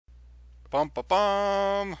Bum ba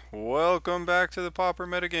bum! Welcome back to the Pauper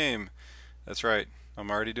metagame. That's right, I'm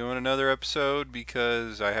already doing another episode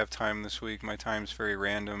because I have time this week. My time's very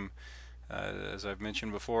random. As I've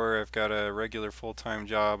mentioned before, I've got a regular full-time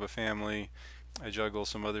job, a family. I juggle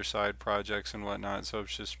some other side projects and whatnot, so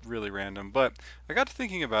it's just really random. But I got to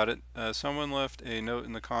thinking about it. Someone left a note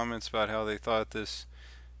in the comments about how they thought this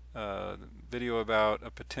uh, video about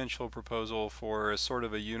a potential proposal for a sort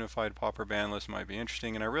of a unified Pauper ban list might be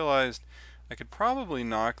interesting, and I realized I could probably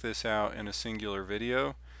knock this out in a singular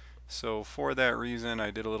video. So for that reason,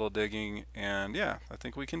 I did a little digging, and yeah, I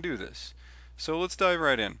think we can do this. So let's dive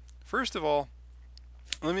right in. First of all,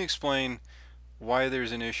 let me explain why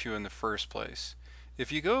there's an issue in the first place.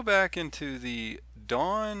 If you go back into the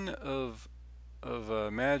dawn of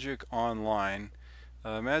Magic Online,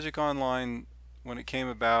 Magic Online, when it came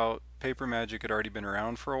about, paper Magic had already been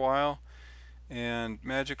around for a while, and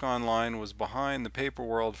Magic Online was behind the paper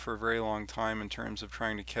world for a very long time in terms of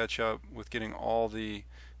trying to catch up with getting all the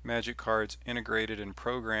Magic cards integrated and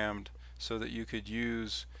programmed so that you could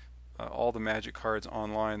use all the Magic cards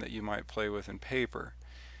online that you might play with in paper.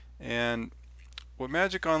 And what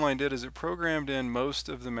Magic Online did is it programmed in most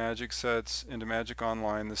of the Magic sets into Magic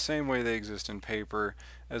Online the same way they exist in paper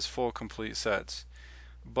as full complete sets.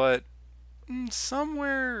 But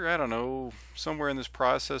somewhere, I don't know, somewhere in this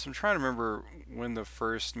process, I'm trying to remember when the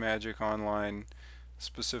first Magic Online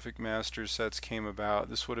specific Masters sets came about.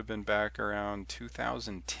 This would have been back around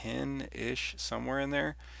 2010-ish, somewhere in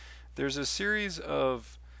there. There's a series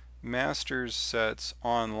of Masters sets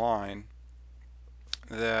online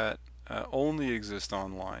that only exist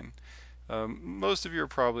online. Most of you are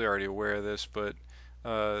probably already aware of this, but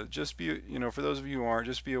just be, for those of you who aren't,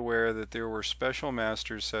 just be aware that there were special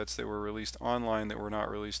Masters sets that were released online that were not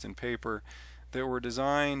released in paper, that were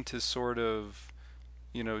designed to sort of,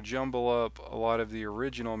 jumble up a lot of the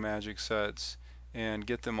original Magic sets and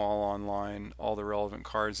get them all online, all the relevant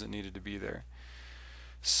cards that needed to be there.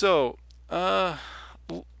 So,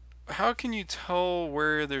 how can you tell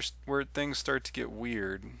where things start to get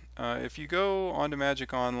weird? If you go onto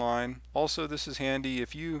Magic Online, also this is handy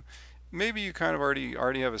if you maybe you kind of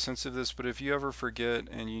already have a sense of this, but if you ever forget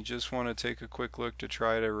and you just want to take a quick look to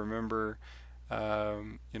try to remember, how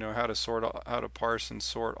to parse and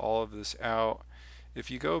sort all of this out. If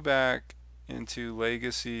you go back into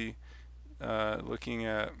Legacy, looking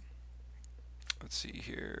at, let's see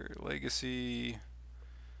here, Legacy.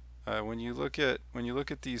 When you look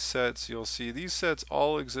at these sets, you'll see these sets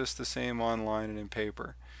all exist the same online and in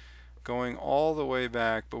paper, going all the way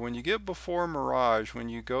back. But when you get before Mirage, when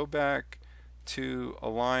you go back to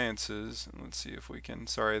Alliances, and let's see if we can,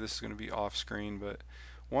 sorry this is going to be off screen, but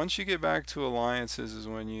once you get back to Alliances is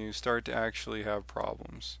when you start to actually have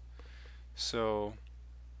problems. So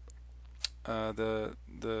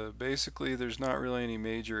basically there's not really any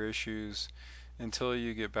major issues until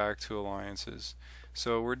you get back to Alliances.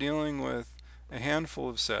 So we're dealing with a handful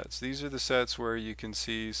of sets. These are the sets where you can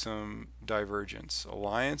see some divergence.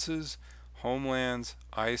 Alliances, Homelands,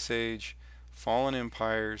 Ice Age, Fallen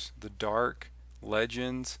Empires, The Dark,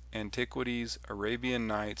 Legends, Antiquities, Arabian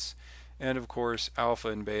Nights, and of course Alpha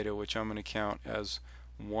and Beta, which I'm going to count as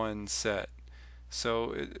one set.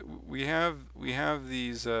 So we have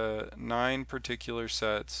these 9 particular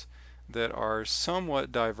sets that are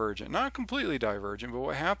somewhat divergent. Not completely divergent, but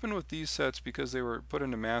what happened with these sets, because they were put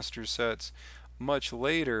into Master sets much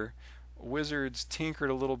later, Wizards tinkered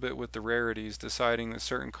a little bit with the rarities, deciding that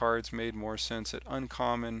certain cards made more sense at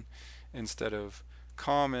uncommon instead of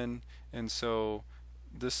common, and so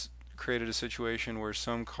this created a situation where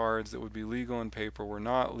some cards that would be legal in paper were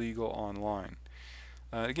not legal online.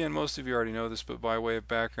 Again, most of you already know this, but by way of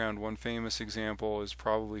background, one famous example is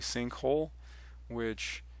probably Sinkhole,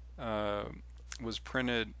 which was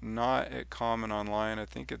printed not at common online. I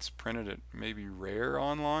think it's printed at maybe rare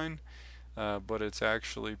online, but it's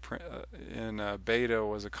actually in beta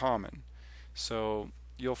was a common. So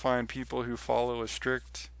you'll find people who follow a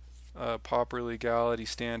strict Pauper legality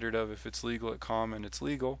standard of if it's legal at common, it's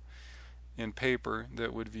legal in paper,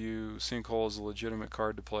 that would view Sinkhole as a legitimate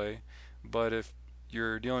card to play. But if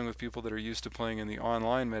you're dealing with people that are used to playing in the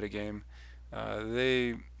online metagame,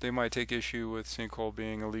 they might take issue with Sinkhole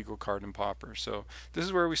being a legal card in Pauper. So this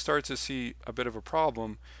is where we start to see a bit of a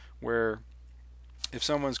problem, where if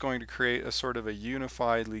someone's going to create a sort of a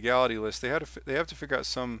unified legality list, they have to figure out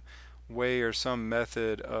some way or some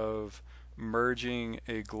method of merging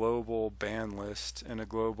a global ban list and a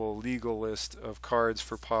global legal list of cards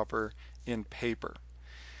for Pauper in paper.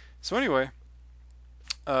 So anyway,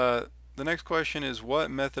 the next question is,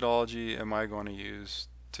 what methodology am I going to use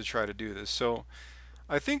to try to do this? So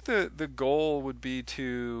I think the goal would be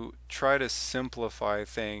to try to simplify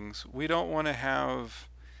things. We don't want to have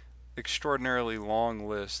extraordinarily long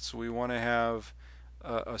lists. We want to have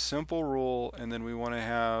a simple rule, and then we want to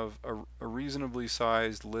have a reasonably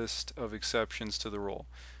sized list of exceptions to the rule.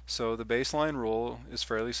 So the baseline rule is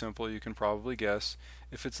fairly simple. You can probably guess.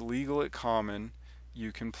 If it's legal at common,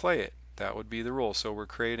 you can play it. That would be the rule. So we're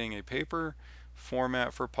creating a paper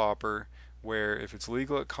format for Pauper where if it's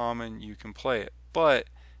legal at common, you can play it. But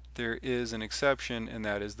there is an exception, and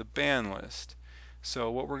that is the ban list.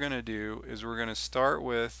 So what we're going to do is we're going to start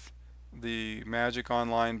with the Magic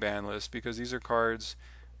Online ban list, because these are cards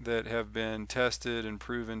that have been tested and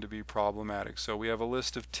proven to be problematic. So we have a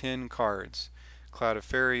list of 10 cards: Cloud of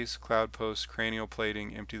Faeries, Cloudpost, Cranial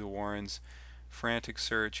Plating, Empty the Warrens, Frantic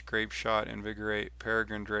Search, Grapeshot, Invigorate,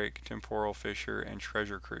 Peregrine Drake, Temporal Fissure, and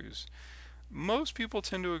Treasure Cruise. Most people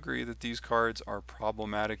tend to agree that these cards are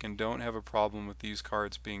problematic and don't have a problem with these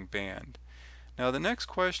cards being banned. Now the next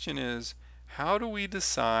question is, how do we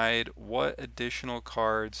decide what additional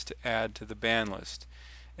cards to add to the ban list?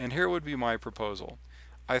 And here would be my proposal.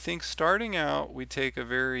 I think starting out, we take a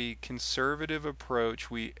very conservative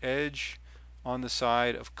approach. We edge on the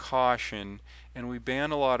side of caution, and we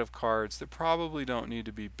ban a lot of cards that probably don't need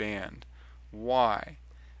to be banned. Why?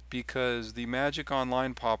 Because the Magic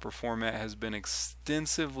Online Pauper format has been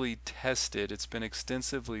extensively tested. It's been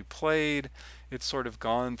extensively played. It's sort of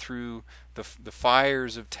gone through the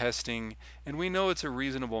fires of testing, and we know it's a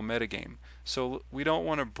reasonable metagame. So we don't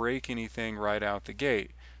want to break anything right out the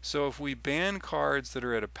gate. So if we ban cards that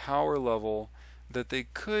are at a power level that they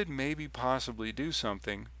could maybe possibly do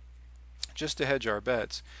something, just to hedge our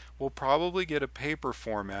bets, we'll probably get a paper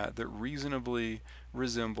format that reasonably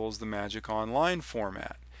resembles the Magic Online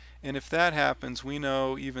format. And if that happens, we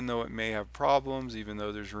know, even though it may have problems, even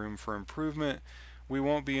though there's room for improvement, we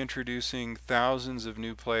won't be introducing thousands of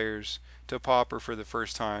new players to Pauper for the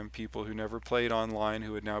first time, people who never played online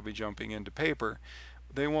who would now be jumping into paper.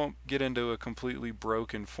 They won't get into a completely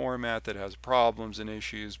broken format that has problems and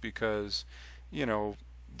issues because, you know,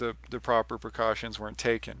 the proper precautions weren't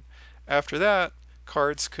taken. After that,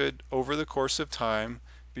 cards could, over the course of time,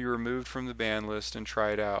 be removed from the ban list and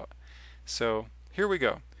tried out. So here we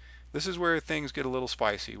go. This is where things get a little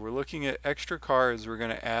spicy. We're looking at extra cards we're going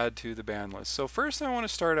to add to the ban list. So first I want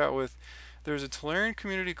to start out with, there's a Tolarian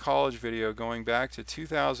Community College video going back to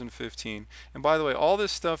 2015. And by the way, all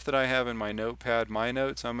this stuff that I have in my notepad, my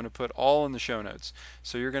notes, I'm going to put all in the show notes.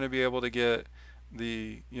 So you're going to be able to get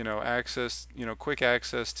the, quick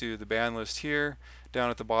access to the ban list here. Down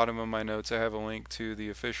at the bottom of my notes, I have a link to the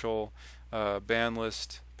official ban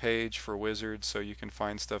list page for Wizards, so you can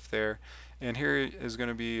find stuff there. And here is going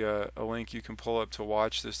to be a link you can pull up to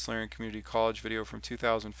watch this Tolarian Community College video from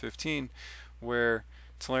 2015, where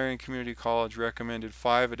Tolarian Community College recommended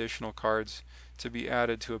 5 additional cards to be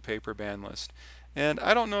added to a paper ban list. And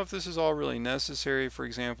I don't know if this is all really necessary. For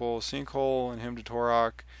example, Sinkhole and Hymn to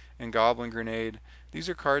Tourach and Goblin Grenade. These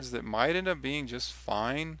are cards that might end up being just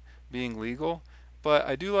fine, being legal. But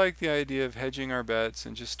I do like the idea of hedging our bets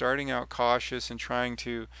and just starting out cautious and trying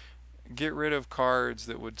to get rid of cards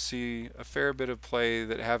that would see a fair bit of play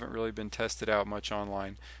that haven't really been tested out much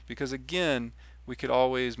online. Because again, we could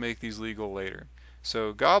always make these legal later.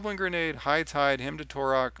 So Goblin Grenade, High Tide, Hymn to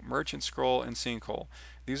Tourach, Merchant Scroll, and Sinkhole.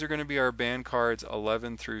 These are going to be our ban cards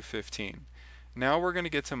 11 through 15. Now we're going to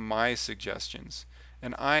get to my suggestions.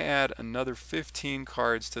 And I add another 15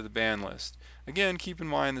 cards to the ban list. Again, keep in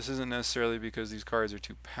mind this isn't necessarily because these cards are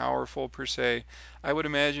too powerful per se. I would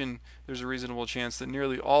imagine there's a reasonable chance that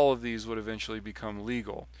nearly all of these would eventually become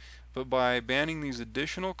legal. But by banning these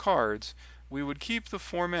additional cards, we would keep the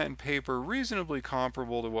format and paper reasonably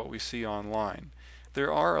comparable to what we see online.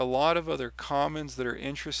 There are a lot of other commons that are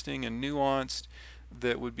interesting and nuanced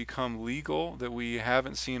that would become legal that we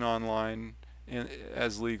haven't seen online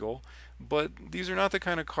as legal. But these are not the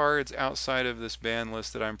kind of cards outside of this ban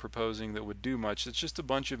list that I'm proposing that would do much. It's just a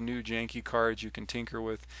bunch of new janky cards you can tinker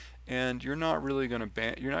with, and you're not really going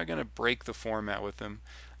to you're not going to break the format with them.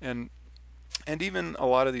 And even a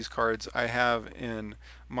lot of these cards I have in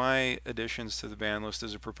my additions to the ban list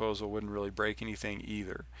as a proposal wouldn't really break anything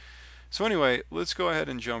either. So anyway, let's go ahead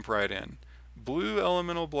and jump right in. Blue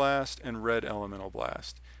Elemental Blast and Red Elemental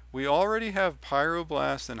Blast. We already have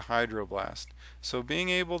Pyroblast and Hydroblast, so being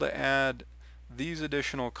able to add these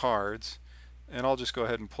additional cards, and I'll just go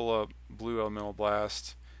ahead and pull up Blue Elemental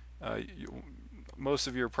Blast. Most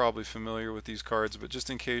of you are probably familiar with these cards, but just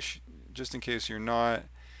in case you're not,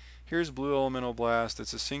 here's Blue Elemental Blast.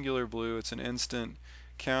 It's a singular blue. It's an instant,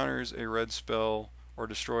 counters a red spell or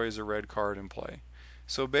destroys a red card in play.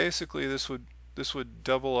 So basically, this would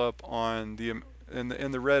double up on the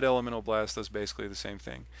and the red Elemental Blast does basically the same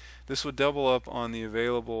thing. This would double up on the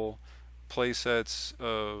available playsets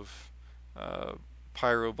of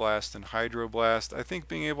Pyroblast and Hydroblast. I think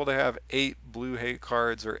being able to have 8 blue hate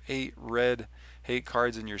cards or 8 red hate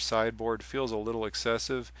cards in your sideboard feels a little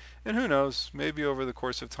excessive, and who knows, maybe over the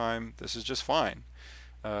course of time this is just fine.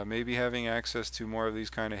 Maybe having access to more of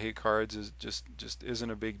these kind of hate cards is just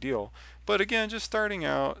isn't a big deal. But again, just starting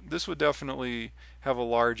out, this would definitely have a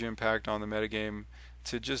large impact on the metagame.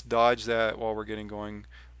 To just dodge that while we're getting going,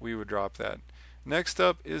 we would drop that. Next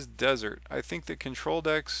up is Desert. I think that control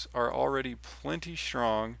decks are already plenty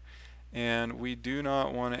strong, and we do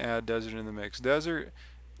not want to add Desert in the mix. Desert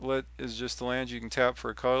is just the land you can tap for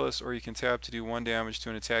a colorless, or you can tap to do 1 damage to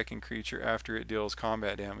an attacking creature after it deals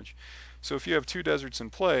combat damage. So if you have 2 deserts in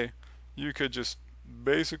play, you could just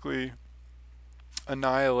basically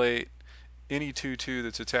annihilate any 2/2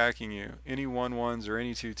 that's attacking you, any 1/1s or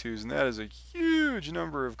any 2/2s, and that is a huge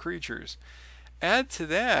number of creatures. Add to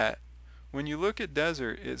that, when you look at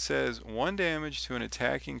Desert, it says 1 damage to an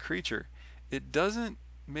attacking creature. It doesn't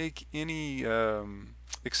make any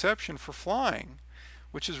exception for flying,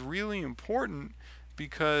 which is really important,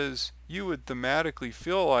 because you would thematically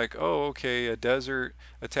feel like, oh, okay, a desert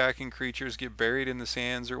attacking creatures get buried in the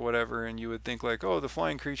sands or whatever, and you would think like, oh, the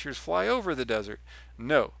flying creatures fly over the desert.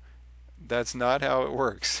 No, that's not how it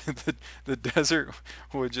works. the desert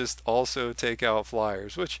would just also take out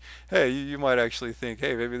flyers, which, hey, you might actually think,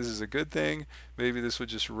 hey, maybe this is a good thing. Maybe this would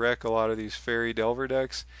just wreck a lot of these fairy delver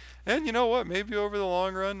decks. And you know what? Maybe over the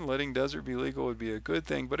long run, letting Desert be legal would be a good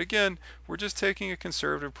thing. But again, we're just taking a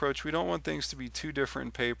conservative approach. We don't want things to be too different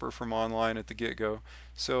in paper from online at the get-go.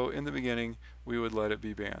 So in the beginning, we would let it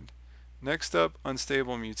be banned. Next up,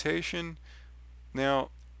 Unstable Mutation.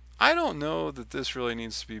 Now, I don't know that this really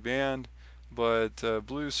needs to be banned, but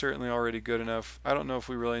blue's certainly already good enough. I don't know if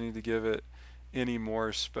we really need to give it any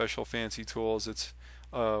more special fancy tools. It's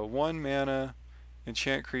 1 mana.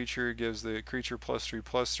 Enchant creature, gives the creature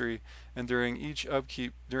 +3/+3, and during each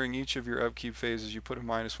of your upkeep phases, you put a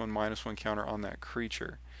 -1/-1 counter on that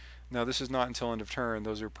creature. Now, this is not until end of turn;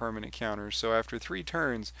 those are permanent counters. So after 3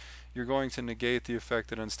 turns, you're going to negate the effect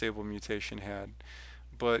that Unstable Mutation had.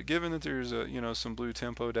 But given that there's some blue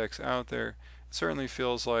tempo decks out there, it certainly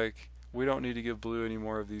feels like we don't need to give blue any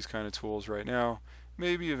more of these kind of tools right now.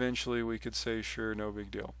 Maybe eventually we could say, sure, no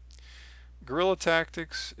big deal. Guerrilla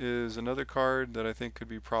Tactics is another card that I think could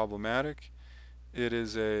be problematic. It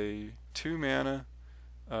is a 2 mana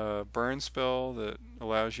burn spell that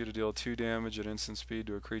allows you to deal 2 damage at instant speed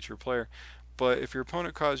to a creature player. But if your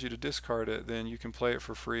opponent caused you to discard it, then you can play it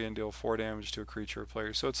for free and deal 4 damage to a creature or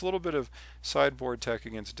player. So it's a little bit of sideboard tech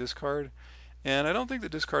against discard. And I don't think the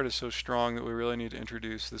discard is so strong that we really need to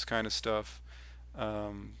introduce this kind of stuff.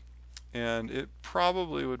 And it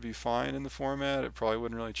probably would be fine in the format. It probably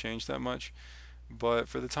wouldn't really change that much. But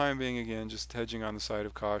for the time being, again, just hedging on the side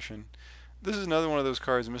of caution. This is another one of those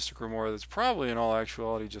cards, Mystic Remora, that's probably in all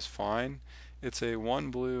actuality just fine. It's a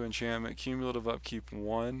 1 blue enchantment, cumulative upkeep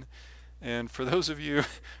 1. And for those of you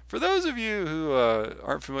who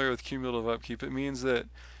aren't familiar with cumulative upkeep, it means that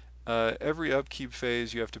every upkeep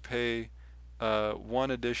phase you have to pay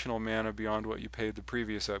 1 additional mana beyond what you paid the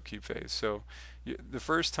previous upkeep phase. So the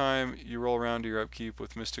first time you roll around to your upkeep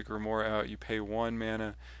with Mystic Remora out, you pay 1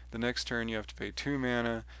 mana. The next turn you have to pay 2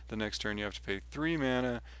 mana. The next turn you have to pay 3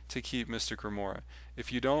 mana to keep Mystic Remora.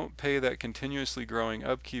 If you don't pay that continuously growing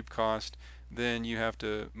upkeep cost, then you have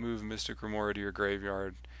to move Mystic Remora to your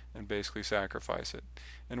graveyard and basically sacrifice it.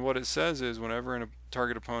 And what it says is whenever a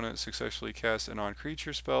target opponent successfully casts a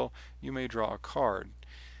non-creature spell, you may draw a card.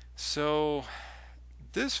 So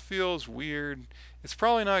this feels weird. It's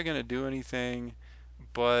probably not going to do anything,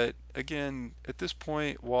 but again, at this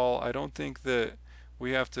point, while I don't think that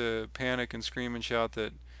we have to panic and scream and shout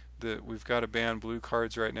that we've got to ban blue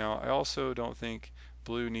cards right now, I also don't think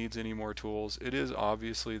blue needs any more tools. It is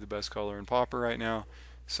obviously the best color in Pauper right now,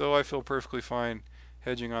 so I feel perfectly fine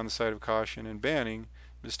hedging on the side of caution and banning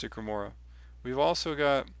Mystic Remora. We've also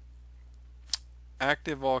got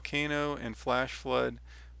Active Volcano and Flash Flood,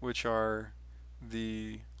 which are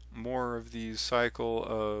the more of these cycle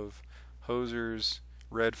of hosers,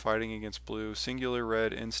 red fighting against blue. Singular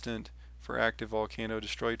red instant for Active Volcano,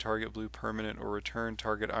 destroy target blue permanent or return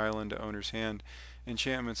target island to owner's hand.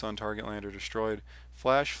 Enchantments on target land are destroyed.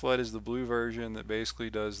 Flash Flood is the blue version that basically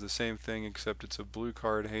does the same thing, except it's a blue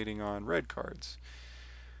card hating on red cards.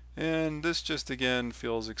 And this just again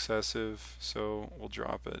feels excessive, so we'll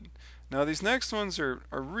drop it. Now these next ones are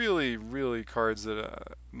really cards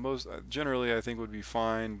that most generally I think would be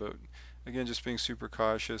fine, but again, just being super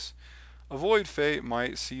cautious. Avoid Fate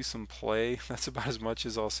might see some play. That's about as much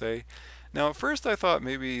as I'll say. Now at first I thought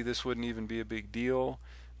maybe this wouldn't even be a big deal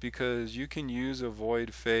because you can use a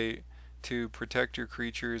Void Fate to protect your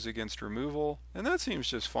creatures against removal, and that seems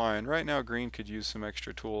just fine. Right now green could use some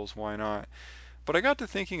extra tools, why not? But I got to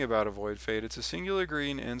thinking about a Void Fate. It's a singular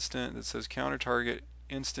green instant that says counter target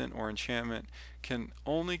instant or enchantment can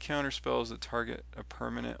only counter spells that target a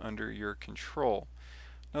permanent under your control.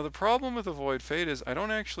 Now the problem with a Void Fate is I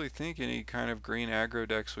don't actually think any kind of green aggro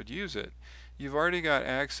decks would use it. You've already got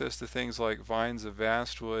access to things like Vines of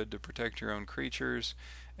Vastwood to protect your own creatures,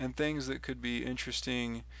 and things that could be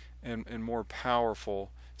interesting and more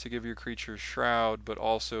powerful to give your creatures Shroud, but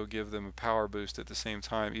also give them a power boost at the same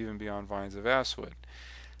time, even beyond Vines of Vastwood.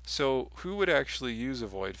 So who would actually use a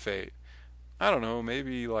Void Fate? I don't know,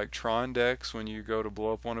 maybe like Tron decks, when you go to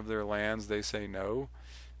blow up one of their lands, they say no.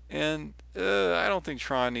 And I don't think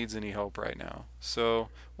Tron needs any help right now. So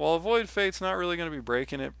while a Void Fate's not really going to be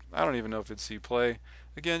breaking it, I don't even know if it'd see play.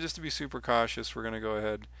 Again, just to be super cautious, we're going to go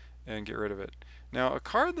ahead and get rid of it. Now, a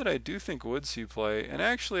card that I do think would see play, and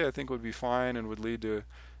actually I think would be fine and would lead to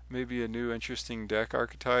maybe a new interesting deck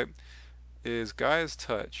archetype, is Gaea's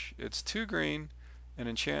Touch. It's 2 green, an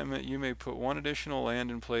enchantment. You may put 1 additional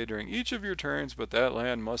land in play during each of your turns, but that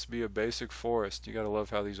land must be a basic forest. You gotta love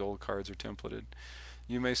how these old cards are templated.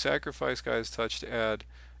 You may sacrifice Gaea's Touch to add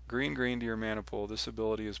green to your mana pool. This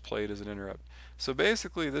ability is played as an interrupt. So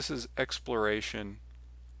basically this is exploration.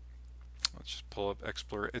 Let's just pull up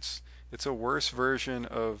it's a worse version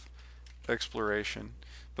of exploration.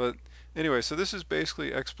 But anyway, so this is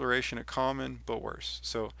basically exploration at common, but worse.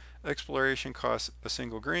 So exploration costs a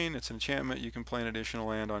single green. It's an enchantment. You can play an additional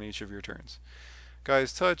land on each of your turns.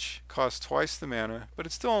 Gaea's Touch costs twice the mana, but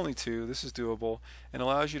it's still only 2. This is doable and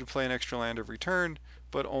allows you to play an extra land every turn,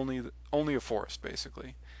 but only a forest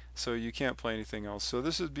basically. So you can't play anything else. So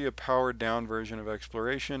this would be a powered down version of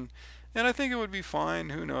exploration, and I think it would be fine.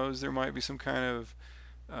 Who knows? There might be some kind of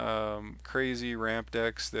crazy ramp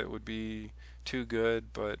decks that would be too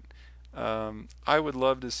good, but I would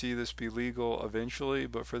love to see this be legal eventually,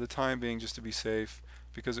 but for the time being, just to be safe,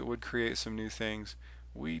 because it would create some new things,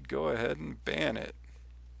 we'd go ahead and ban it.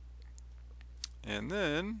 And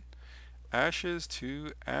then Ashes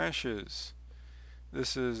to Ashes.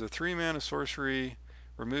 This is a 3-mana sorcery.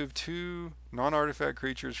 Remove 2 non-artifact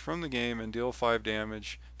creatures from the game and deal 5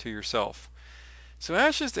 damage to yourself. So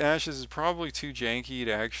Ashes to Ashes is probably too janky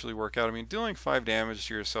to actually work out. I mean, dealing 5 damage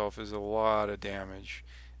to yourself is a lot of damage.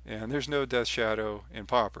 And there's no Death Shadow in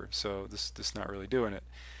Pauper, so this is not really doing it.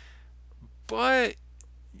 But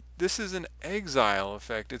this is an exile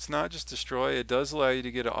effect. It's not just destroy. It does allow you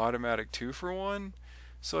to get an automatic 2-for-1.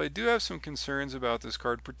 So I do have some concerns about this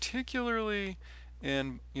card, particularly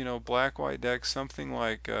in black-white decks, something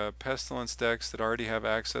like Pestilence decks that already have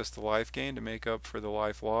access to life gain to make up for the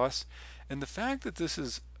life loss. And the fact that this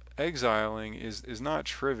is exiling is not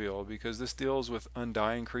trivial, because this deals with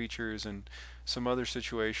undying creatures and some other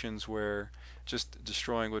situations where just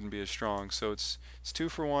destroying wouldn't be as strong. So it's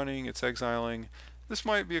 2-for-1ing, it's exiling. This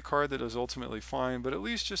might be a card that is ultimately fine, but at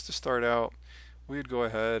least just to start out, we'd go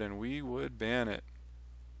ahead and we would ban it.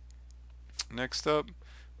 Next up,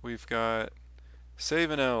 we've got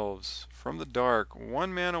Savaen Elves. From the Dark,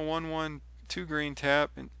 1 mana, 1/1, 2 green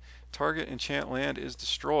tap, and target enchant land is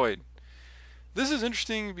destroyed. This is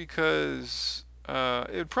interesting because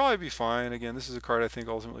it'd probably be fine. Again, this is a card I think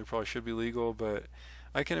ultimately probably should be legal, but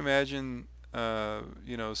I can imagine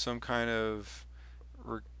some kind of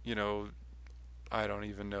I don't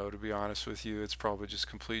even know, to be honest with you. It's probably just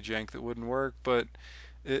complete jank that wouldn't work, but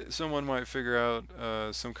someone might figure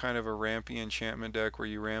out some kind of a rampy enchantment deck where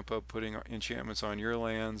you ramp up putting enchantments on your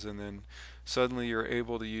lands, and then suddenly you're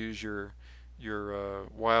able to use your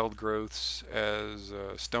wild growths as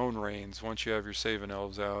stone rains once you have your Savaen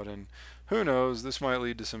Elves out. And who knows, this might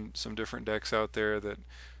lead to some different decks out there that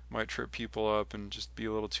might trip people up and just be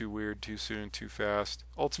a little too weird too soon, too fast.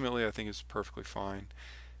 Ultimately, I think it's perfectly fine.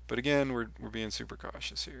 But again, we're being super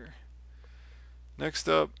cautious here. Next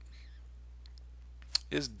up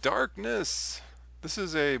is Darkness. This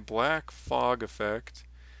is a black fog effect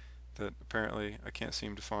that apparently I can't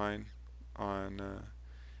seem to find on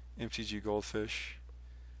MTG Goldfish.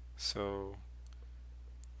 So,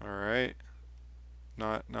 alright.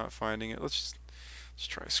 Not finding it. Let's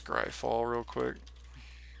try Scryfall real quick.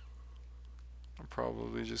 I'm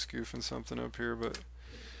probably just goofing something up here, but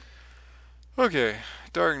okay.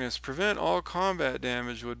 Darkness. Prevent all combat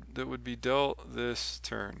damage that would be dealt this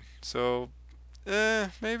turn. So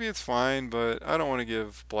maybe it's fine, but I don't want to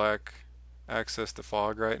give black access to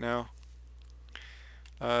fog right now.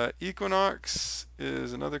 Equinox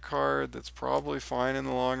is another card that's probably fine in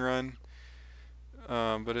the long run,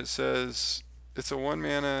 but it says it's a 1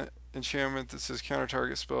 mana enchantment that says counter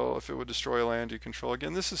target spell if it would destroy a land you control.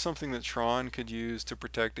 Again, this is something that Tron could use to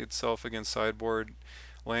protect itself against sideboard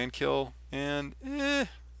land kill, and I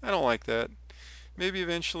don't like that. Maybe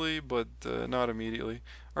eventually, but not immediately.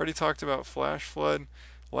 Already talked about Flash Flood.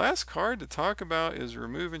 Last card to talk about is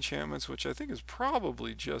Remove Enchantments, which I think is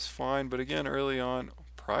probably just fine, but again, early on,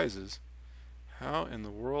 prizes. How in the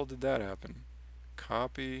world did that happen?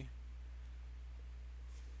 Copy,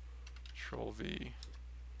 Control V.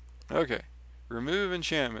 Okay, remove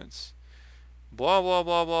enchantments. Blah blah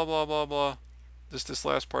blah blah blah blah blah. This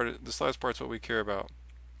last part's what we care about.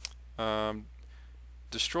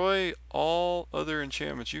 Destroy all other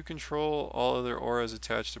enchantments you control, all other auras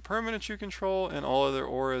attached to permanents you control, and all other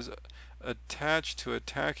auras attached to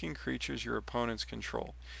attacking creatures your opponents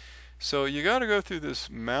control. So you got to go through this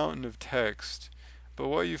mountain of text, but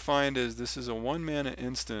what you find is this is a 1-mana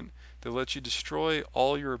instant that lets you destroy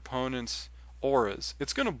all your opponent's auras.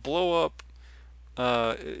 It's going to blow up,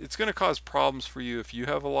 it's going to cause problems for you if you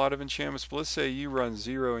have a lot of enchantments, but let's say you run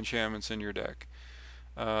 0 enchantments in your deck.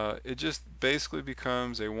 It just basically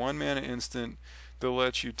becomes a 1-mana instant that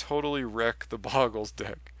lets you totally wreck the Boggles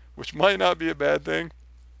deck, which might not be a bad thing,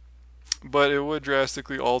 but it would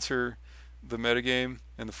drastically alter the metagame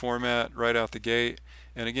and the format right out the gate.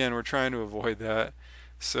 And again, we're trying to avoid that,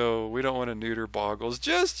 so we don't want to neuter Boggles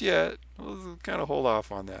just yet. We'll kind of hold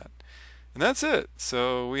off on that. And that's it.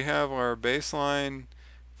 So we have our baseline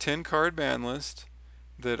 10-card ban list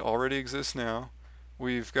that already exists now.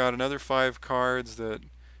 We've got another 5 cards that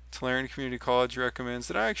Tolarian Community College recommends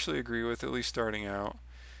that I actually agree with, at least starting out.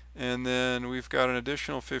 And then we've got an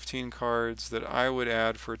additional 15 cards that I would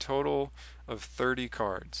add for a total of 30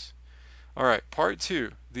 cards. Alright, part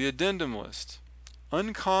 2, the addendum list.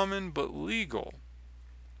 Uncommon but legal,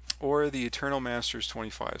 or the Eternal Masters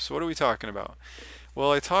 25. So what are we talking about?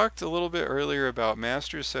 Well, I talked a little bit earlier about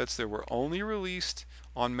Masters sets that were only released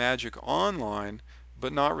on Magic Online,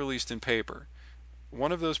 but not released in paper.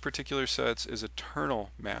 One of those particular sets is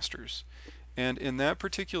Eternal Masters. And in that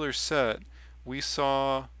particular set, we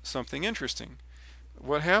saw something interesting.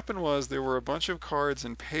 What happened was there were a bunch of cards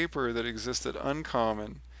in paper that existed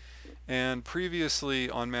uncommon, and previously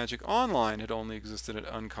on Magic Online had only existed at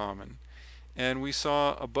uncommon. And we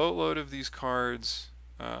saw a boatload of these cards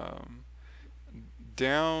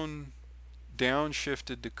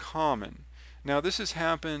downshifted to common. Now this has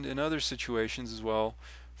happened in other situations as well.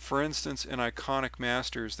 For instance, in Iconic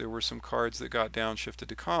Masters there were some cards that got downshifted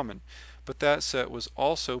to common, but that set was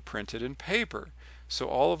also printed in paper. So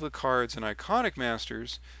all of the cards in Iconic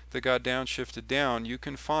Masters that got downshifted down, you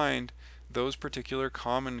can find those particular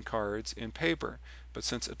common cards in paper. But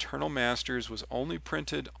since Eternal Masters was only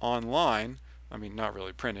printed online, I mean not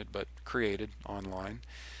really printed, but created online,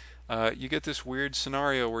 you get this weird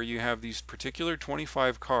scenario where you have these particular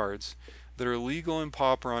 25 cards that are legal in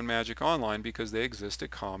Pauper on Magic Online because they exist at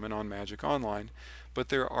common on Magic Online, but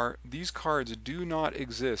these cards do not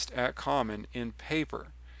exist at common in paper.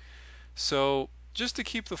 So just to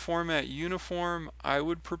keep the format uniform, I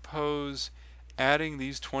would propose adding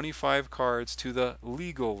these 25 cards to the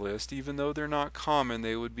legal list. Even though they're not common,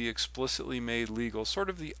 they would be explicitly made legal, sort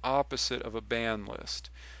of the opposite of a ban list.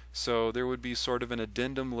 So there would be sort of an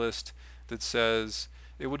addendum list that says,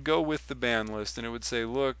 it would go with the ban list, and it would say,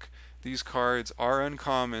 look, these cards are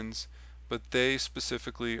uncommons, but they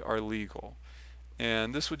specifically are legal.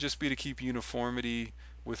 And this would just be to keep uniformity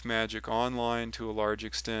with Magic Online to a large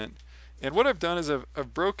extent. And what I've done is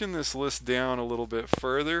I've broken this list down a little bit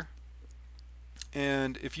further.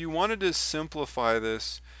 And if you wanted to simplify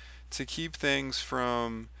this to keep things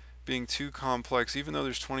from being too complex, even though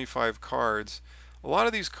there's 25 cards, a lot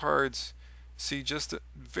of these cards see just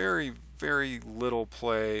very, very little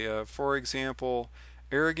play. For example,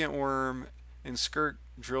 Arrogant Worm and Skirk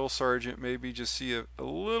Drill Sergeant maybe just see a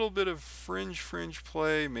little bit of fringe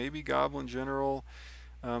play, maybe Goblin General.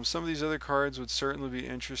 Some of these other cards would certainly be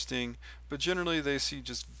interesting, but generally they see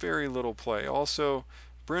just very little play. Also,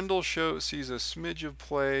 Brindle Shoat sees a smidge of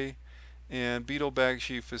play, and Beetleback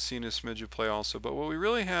Chief has seen a smidge of play also. But what we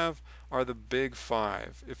really have are the big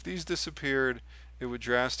 5. If these disappeared, it would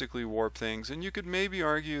drastically warp things, and you could maybe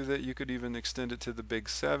argue that you could even extend it to the big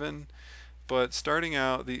 7. But starting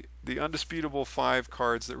out, the undisputable 5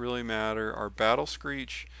 cards that really matter are Battle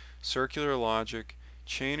Screech, Circular Logic,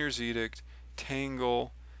 Chainer's Edict,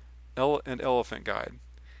 Tangle, and Elephant Guide.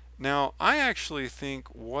 Now, I actually think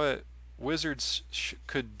what Wizards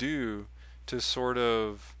could do to sort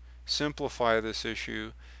of simplify this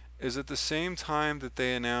issue is at the same time that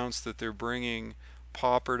they announce that they're bringing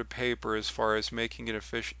Pauper to paper as far as making it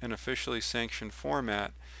an officially sanctioned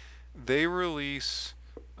format, they release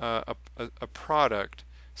a product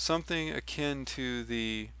something akin to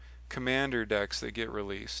the commander decks that get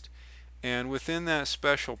released. And within that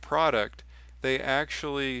special product, they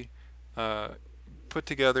actually put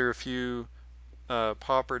together a few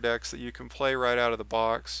Pauper decks that you can play right out of the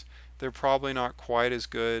box. They're probably not quite as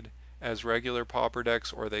good as regular Pauper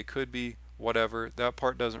decks, or they could be, whatever. That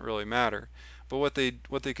part doesn't really matter. But what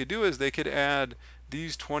they could do is they could add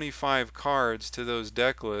these 25 cards to those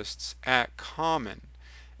deck lists at common.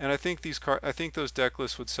 And I think those deck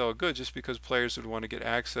lists would sell good just because players would want to get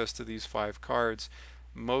access to these 5 cards.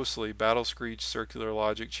 Mostly Battle Screech, Circular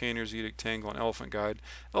Logic, Chainer's Edict, Tangle, and Elephant Guide.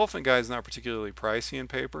 Elephant Guide is not particularly pricey in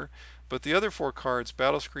paper, but the other 4 cards,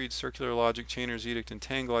 Battle Screech, Circular Logic, Chainer's Edict, and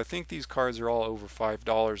Tangle, I think these cards are all over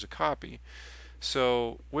 $5 a copy.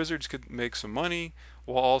 So Wizards could make some money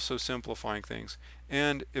while also simplifying things.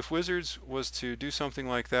 And if Wizards was to do something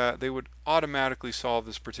like that, they would automatically solve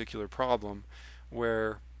this particular problem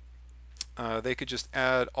where they could just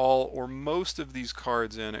add all or most of these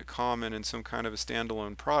cards in at common in some kind of a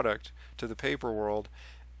standalone product to the paper world,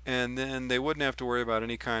 and then they wouldn't have to worry about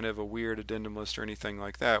any kind of a weird addendum list or anything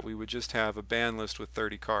like that. We would just have a ban list with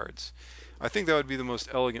 30 cards. I think that would be the most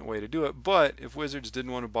elegant way to do it, but if Wizards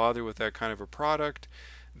didn't want to bother with that kind of a product,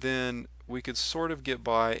 then we could sort of get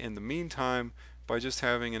by in the meantime by just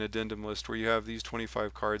having an addendum list where you have these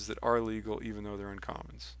 25 cards that are legal even though they're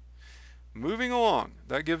uncommons. Moving along,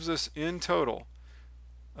 that gives us in total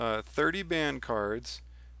 30 ban cards,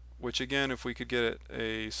 which again, if we could get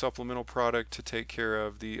a supplemental product to take care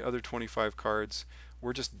of the other 25 cards,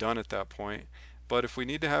 we're just done at that point. But if we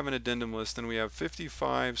need to have an addendum list, then we have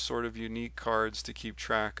 55 sort of unique cards to keep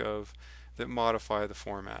track of that modify the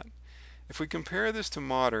format. If we compare this to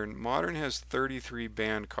Modern, Modern has 33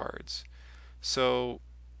 ban cards. So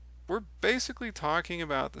we're basically talking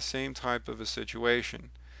about the same type of a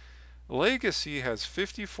situation. Legacy has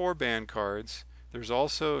 54 ban cards. There's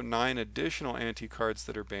also 9 additional anti-cards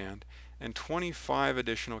that are banned, and 25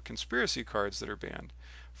 additional conspiracy cards that are banned,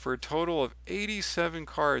 for a total of 87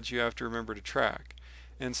 cards you have to remember to track.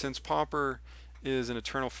 And since Pauper is an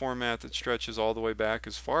eternal format that stretches all the way back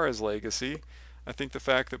as far as Legacy, I think the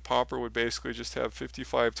fact that Pauper would basically just have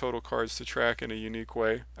 55 total cards to track in a unique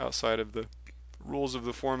way outside of the rules of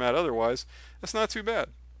the format otherwise, that's not too bad.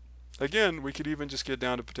 Again, we could even just get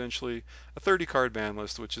down to potentially a 30-card ban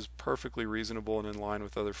list, which is perfectly reasonable and in line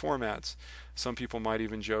with other formats. Some people might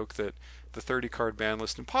even joke that the 30-card ban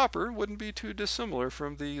list in Pauper wouldn't be too dissimilar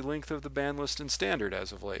from the length of the ban list in Standard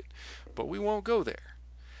as of late. But we won't go there.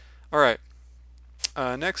 Alright,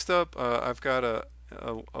 next up, I've got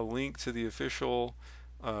a link to the official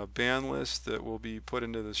ban list that will be put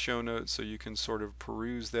into the show notes so you can sort of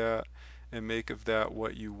peruse that and make of that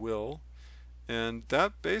what you will. And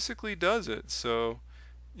that basically does it. So,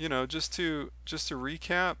 you know, just to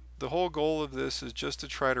recap, the whole goal of this is just to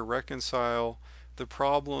try to reconcile the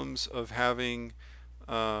problems of having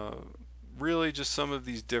really just some of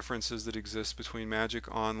these differences that exist between Magic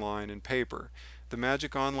Online and paper. The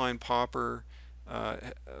Magic Online Pauper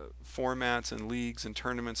formats and leagues and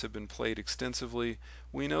tournaments have been played extensively.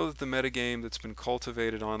 We know that the metagame that's been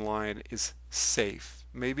cultivated online is safe.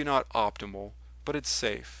 Maybe not optimal, but it's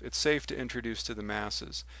safe. It's safe to introduce to the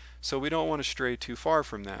masses. So we don't want to stray too far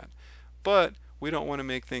from that. But we don't want to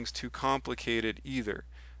make things too complicated either.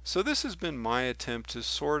 So this has been my attempt to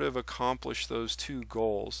sort of accomplish those two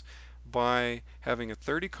goals by having a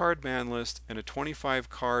 30-card ban list and a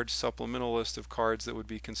 25-card supplemental list of cards that would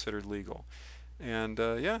be considered legal. And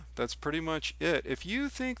yeah, that's pretty much it. If you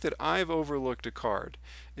think that I've overlooked a card,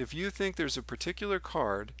 if you think there's a particular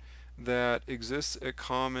card that exists at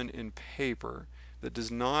common in paper that does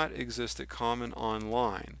not exist at common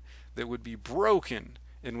online, that would be broken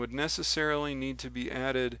and would necessarily need to be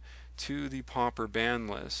added to the Pauper ban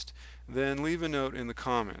list, then leave a note in the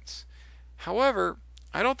comments. However,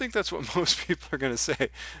 I don't think that's what most people are going to say,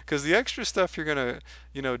 because the extra stuff you're going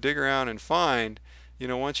to, dig around and find,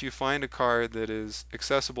 once you find a card that is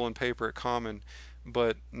accessible in paper at common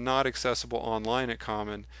but not accessible online at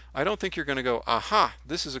common, I don't think you're going to go, aha,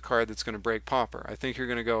 this is a card that's going to break Pauper. I think you're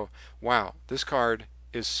going to go, wow, this card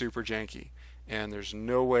is super janky, and there's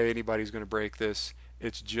no way anybody's going to break this.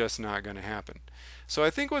 It's just not going to happen. So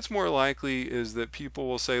I think what's more likely is that people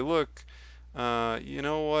will say, look, you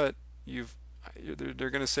know what,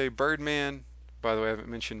 they're going to say Birdman. By the way, I haven't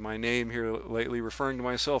mentioned my name here lately, referring to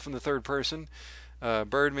myself in the third person.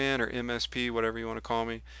 Birdman or MSP, whatever you want to call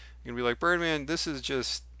me. You're gonna be like, Birdman, this is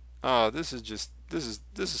some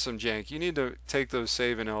jank. You need to take those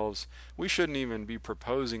Savaen Elves. We shouldn't even be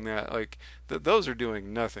proposing that. Like, those are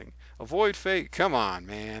doing nothing. Avoid Fate, come on,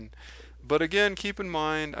 man. But again, keep in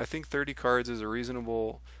mind, I think 30 cards is a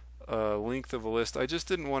reasonable length of a list. I just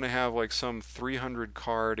didn't want to have like some 300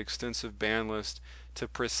 card extensive ban list to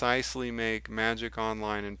precisely make Magic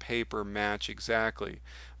Online and Paper match exactly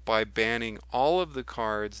by banning all of the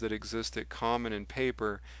cards that exist at Common and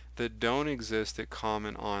Paper that don't exist at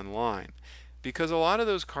Common Online. Because a lot of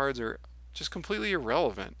those cards are just completely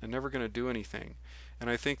irrelevant and never going to do anything. And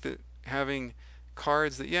I think that having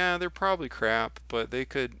cards that, yeah, they're probably crap, but they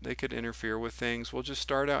could interfere with things, we'll just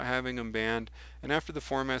start out having them banned, and after the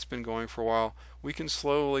format's been going for a while, we can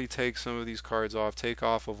slowly take some of these cards off, take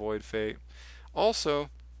off a Void Fate. Also,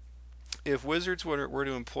 if Wizards were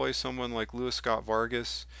to employ someone like Louis Scott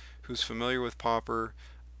Vargas, who's familiar with Pauper,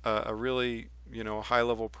 a really,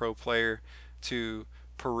 high-level pro player, to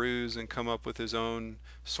peruse and come up with his own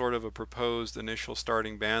sort of a proposed initial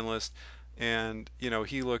starting ban list, and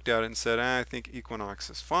he looked at it and said, I think Equinox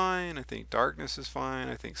is fine, I think Darkness is fine,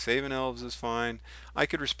 I think Savaen Elves is fine, I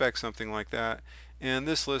could respect something like that, and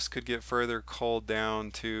this list could get further culled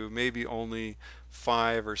down to maybe only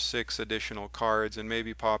 5 or 6 additional cards, and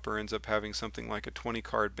maybe Pauper ends up having something like a 20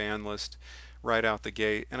 card ban list right out the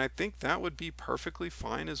gate, and I think that would be perfectly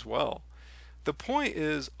fine as well. The point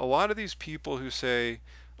is, a lot of these people who say,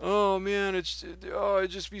 oh man, it'd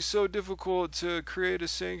just be so difficult to create a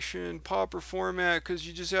sanctioned Pauper format because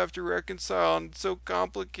you just have to reconcile and it's so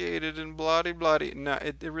complicated and blah blah blah. No,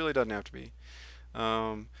 it really doesn't have to be.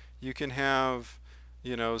 You can have,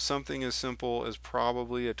 something as simple as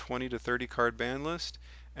probably a 20 to 30 card ban list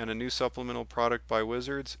and a new supplemental product by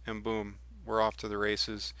Wizards, and boom, we're off to the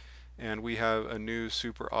races. And we have a new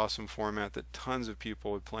super awesome format that tons of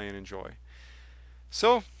people would play and enjoy.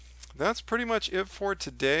 So that's pretty much it for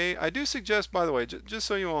today. I do suggest, by the way, just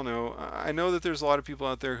so you all know, I know that there's a lot of people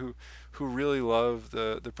out there who really love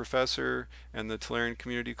the Professor and the Tolarian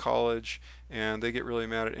Community College, and they get really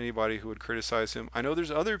mad at anybody who would criticize him. I know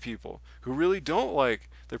there's other people who really don't like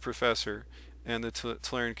the Professor and the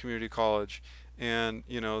Tolarian Community College, and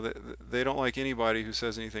they don't like anybody who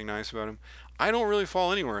says anything nice about him. I don't really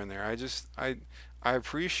fall anywhere in there. I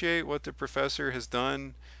appreciate what the Professor has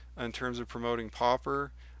done in terms of promoting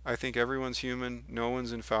Pauper. I think everyone's human, no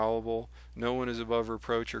one's infallible, no one is above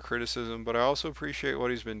reproach or criticism, but I also appreciate what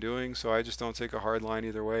he's been doing, so I just don't take a hard line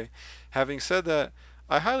either way. Having said that,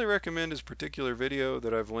 I highly recommend his particular video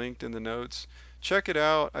that I've linked in the notes. Check it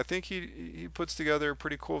out. I think he puts together a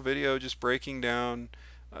pretty cool video just breaking down,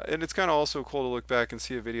 and it's kind of also cool to look back and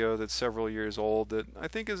see a video that's several years old that I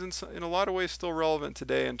think is in a lot of ways still relevant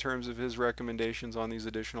today in terms of his recommendations on these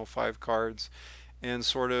additional 5 cards, and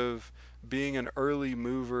sort of being an early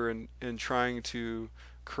mover in trying to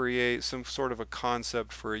create some sort of a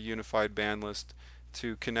concept for a unified ban list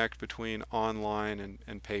to connect between online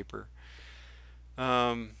and paper.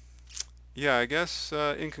 Yeah, I guess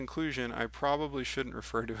in conclusion, I probably shouldn't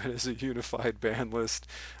refer to it as a unified ban list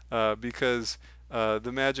because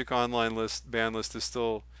the Magic Online ban list is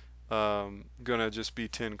still gonna just be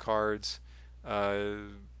 10 cards.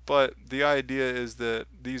 But the idea is that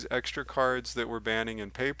these extra cards that we're banning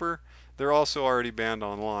in paper, they're also already banned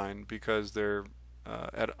online because they're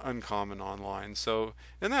at uncommon online. So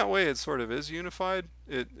in that way, it sort of is unified.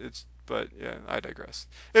 But yeah, I digress.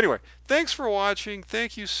 Anyway, thanks for watching.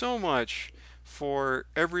 Thank you so much for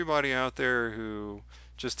everybody out there who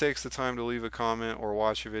just takes the time to leave a comment or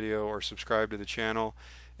watch a video or subscribe to the channel.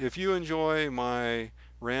 If you enjoy my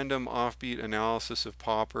random offbeat analysis of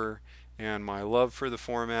Pauper and my love for the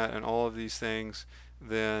format and all of these things,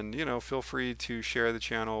 then feel free to share the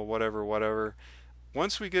channel, whatever.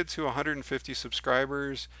 Once we get to 150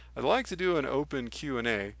 subscribers, I'd like to do an open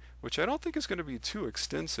Q&A, which I don't think is going to be too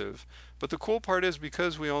extensive, but the cool part is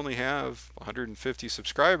because we only have 150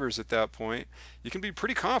 subscribers at that point, you can be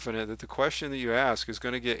pretty confident that the question that you ask is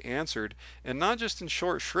going to get answered, and not just in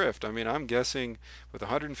short shrift. I mean, I'm guessing with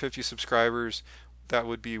 150 subscribers, that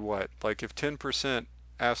would be what? Like if 10%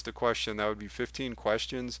 asked a question, that would be 15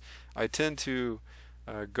 questions. I tend to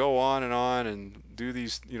go on and do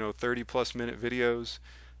these 30+ minute videos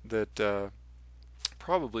that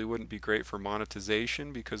probably wouldn't be great for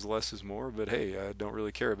monetization because less is more, but hey, I don't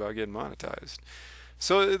really care about getting monetized.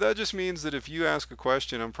 So that just means that if you ask a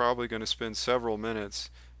question, I'm probably going to spend several minutes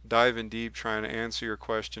diving deep trying to answer your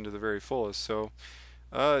question to the very fullest. So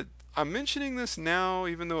I'm mentioning this now,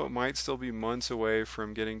 even though it might still be months away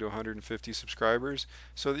from getting to 150 subscribers,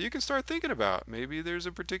 so that you can start thinking about. Maybe there's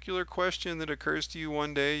a particular question that occurs to you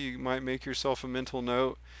one day. You might make yourself a mental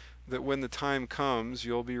note that when the time comes,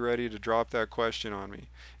 you'll be ready to drop that question on me.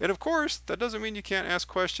 And of course, that doesn't mean you can't ask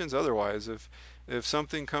questions otherwise. If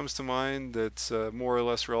something comes to mind that's more or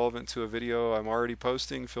less relevant to a video I'm already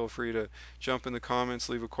posting, feel free to jump in the comments,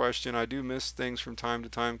 leave a question. I do miss things from time to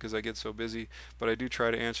time because I get so busy, but I do try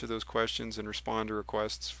to answer those questions and respond to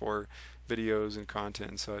requests for videos and content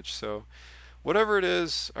and such. So whatever it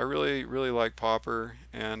is, I really, really like Pauper,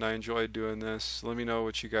 and I enjoyed doing this. Let me know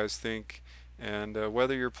what you guys think. And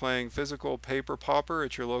whether you're playing physical paper Pauper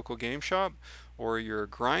at your local game shop or you're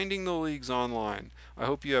grinding the leagues online, I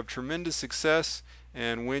hope you have tremendous success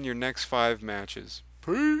and win your next 5 matches.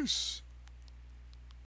 Peace!